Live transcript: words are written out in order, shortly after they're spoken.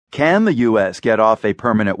Can the U.S. get off a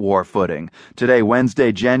permanent war footing? Today,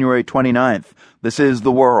 Wednesday, January 29th. This is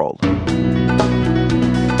The World.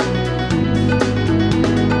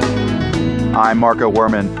 I'm Marco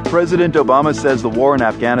Werman. President Obama says the war in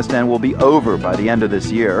Afghanistan will be over by the end of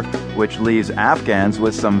this year, which leaves Afghans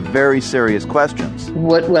with some very serious questions.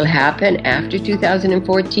 What will happen after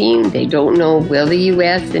 2014? They don't know. Will the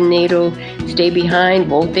U.S. and NATO stay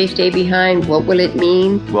behind? Won't they stay behind? What will it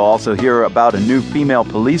mean? We'll also hear about a new female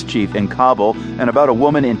police chief in Kabul and about a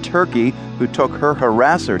woman in Turkey who took her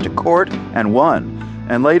harasser to court and won.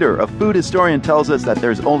 And later, a food historian tells us that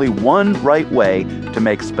there's only one right way to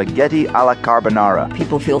make spaghetti alla carbonara.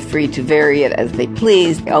 People feel free to vary it as they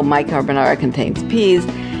please. Oh, my carbonara contains peas.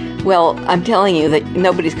 Well, I'm telling you that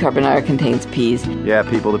nobody's carbonara contains peas. Yeah,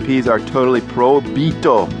 people, the peas are totally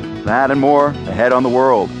proibito. That and more ahead on The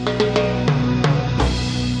World.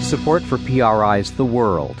 Support for PRI's The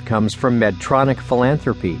World comes from Medtronic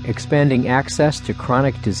Philanthropy, expanding access to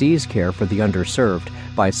chronic disease care for the underserved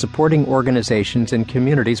by supporting organizations in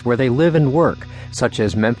communities where they live and work, such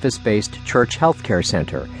as Memphis-based Church Healthcare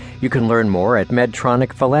Center. You can learn more at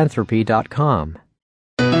medtronicphilanthropy.com.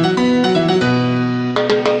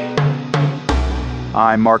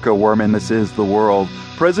 I'm Marco Werman. This is The World.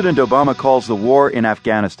 President Obama calls the war in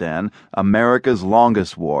Afghanistan America's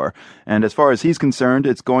longest war, and as far as he's concerned,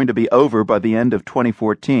 it's going to be over by the end of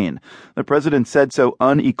 2014. The president said so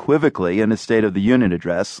unequivocally in his State of the Union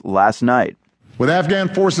address last night. With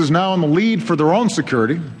Afghan forces now in the lead for their own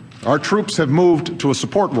security, our troops have moved to a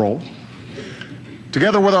support role.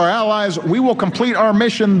 Together with our allies, we will complete our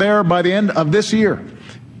mission there by the end of this year,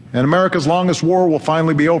 and America's longest war will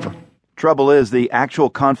finally be over. Trouble is, the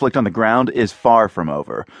actual conflict on the ground is far from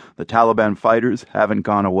over. The Taliban fighters haven't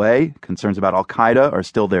gone away. Concerns about al-Qaeda are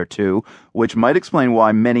still there too, which might explain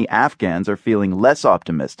why many Afghans are feeling less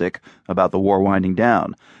optimistic about the war winding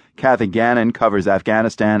down. Kathy Gannon covers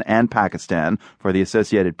Afghanistan and Pakistan for the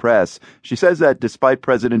Associated Press. She says that despite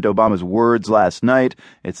President Obama's words last night,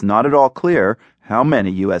 it's not at all clear how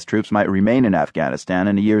many U.S. troops might remain in Afghanistan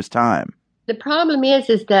in a year's time. The problem is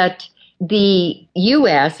that the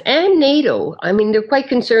U.S. and NATO, they're quite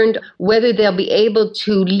concerned whether they'll be able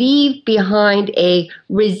to leave behind a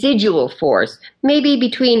residual force, maybe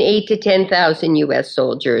between 8,000 to 10,000 U.S.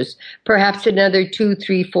 soldiers, perhaps another 2,000,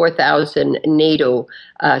 3,000, 4,000 NATO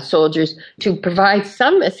soldiers to provide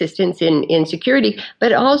some assistance in security,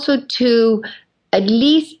 but also to at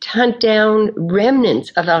least hunt down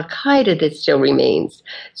remnants of al-Qaeda that still remains.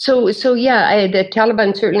 So the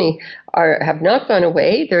Taliban certainly have not gone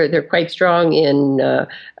away. They're quite strong in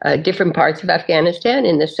different parts of Afghanistan,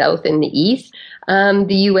 in the south and the east. The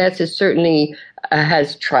U.S. is certainly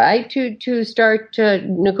has tried to start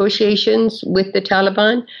negotiations with the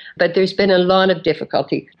Taliban, but there's been a lot of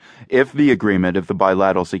difficulty. If the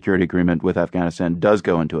bilateral security agreement with Afghanistan does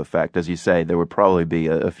go into effect, as you say, there would probably be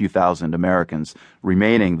a few thousand Americans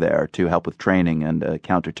remaining there to help with training and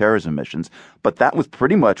counterterrorism missions. But that was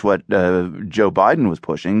pretty much what Joe Biden was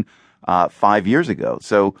pushing 5 years ago.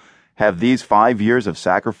 So have these 5 years of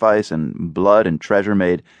sacrifice and blood and treasure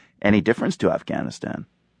made any difference to Afghanistan?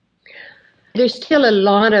 There's still a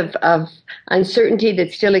lot of uncertainty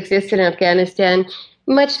that still exists in Afghanistan,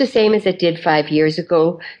 much the same as it did 5 years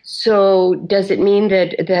ago. So does it mean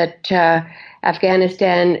that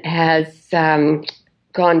Afghanistan has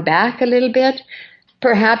gone back a little bit?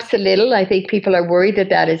 Perhaps a little. I think people are worried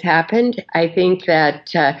that has happened. I think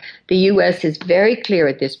that the U.S. is very clear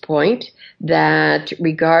at this point that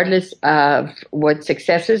regardless of what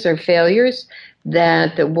successes or failures,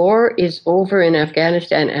 that the war is over in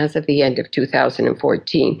Afghanistan as of the end of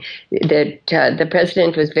 2014. That the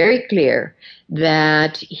president was very clear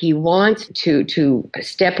that he wants to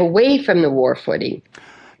step away from the war footing.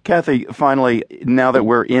 Kathy, finally, now that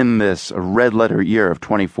we're in this red letter year of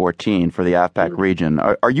 2014 for the AFPAC region,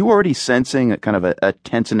 are you already sensing a kind of a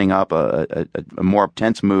tensening up, a more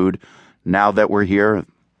tense mood now that we're here?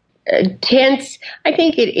 Tense. I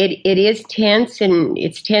think it is tense, and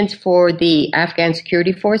it's tense for the Afghan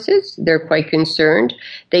security forces. They're quite concerned.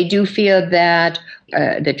 They do feel that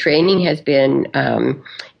the training has been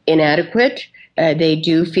inadequate. They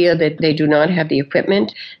do feel that they do not have the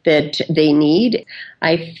equipment that they need.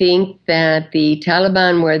 I think that the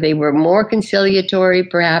Taliban, where they were more conciliatory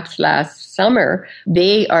perhaps last summer,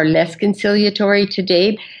 they are less conciliatory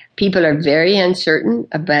today. People are very uncertain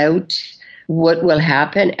about what will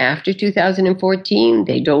happen after 2014.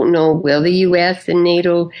 They don't know, will the U.S. and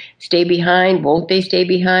NATO stay behind? Won't they stay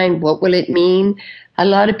behind? What will it mean? A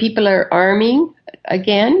lot of people are arming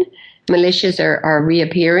again. Militias are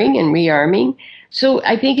reappearing and rearming. So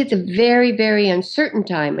I think it's a very, very uncertain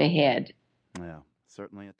time ahead. Yeah, certainly a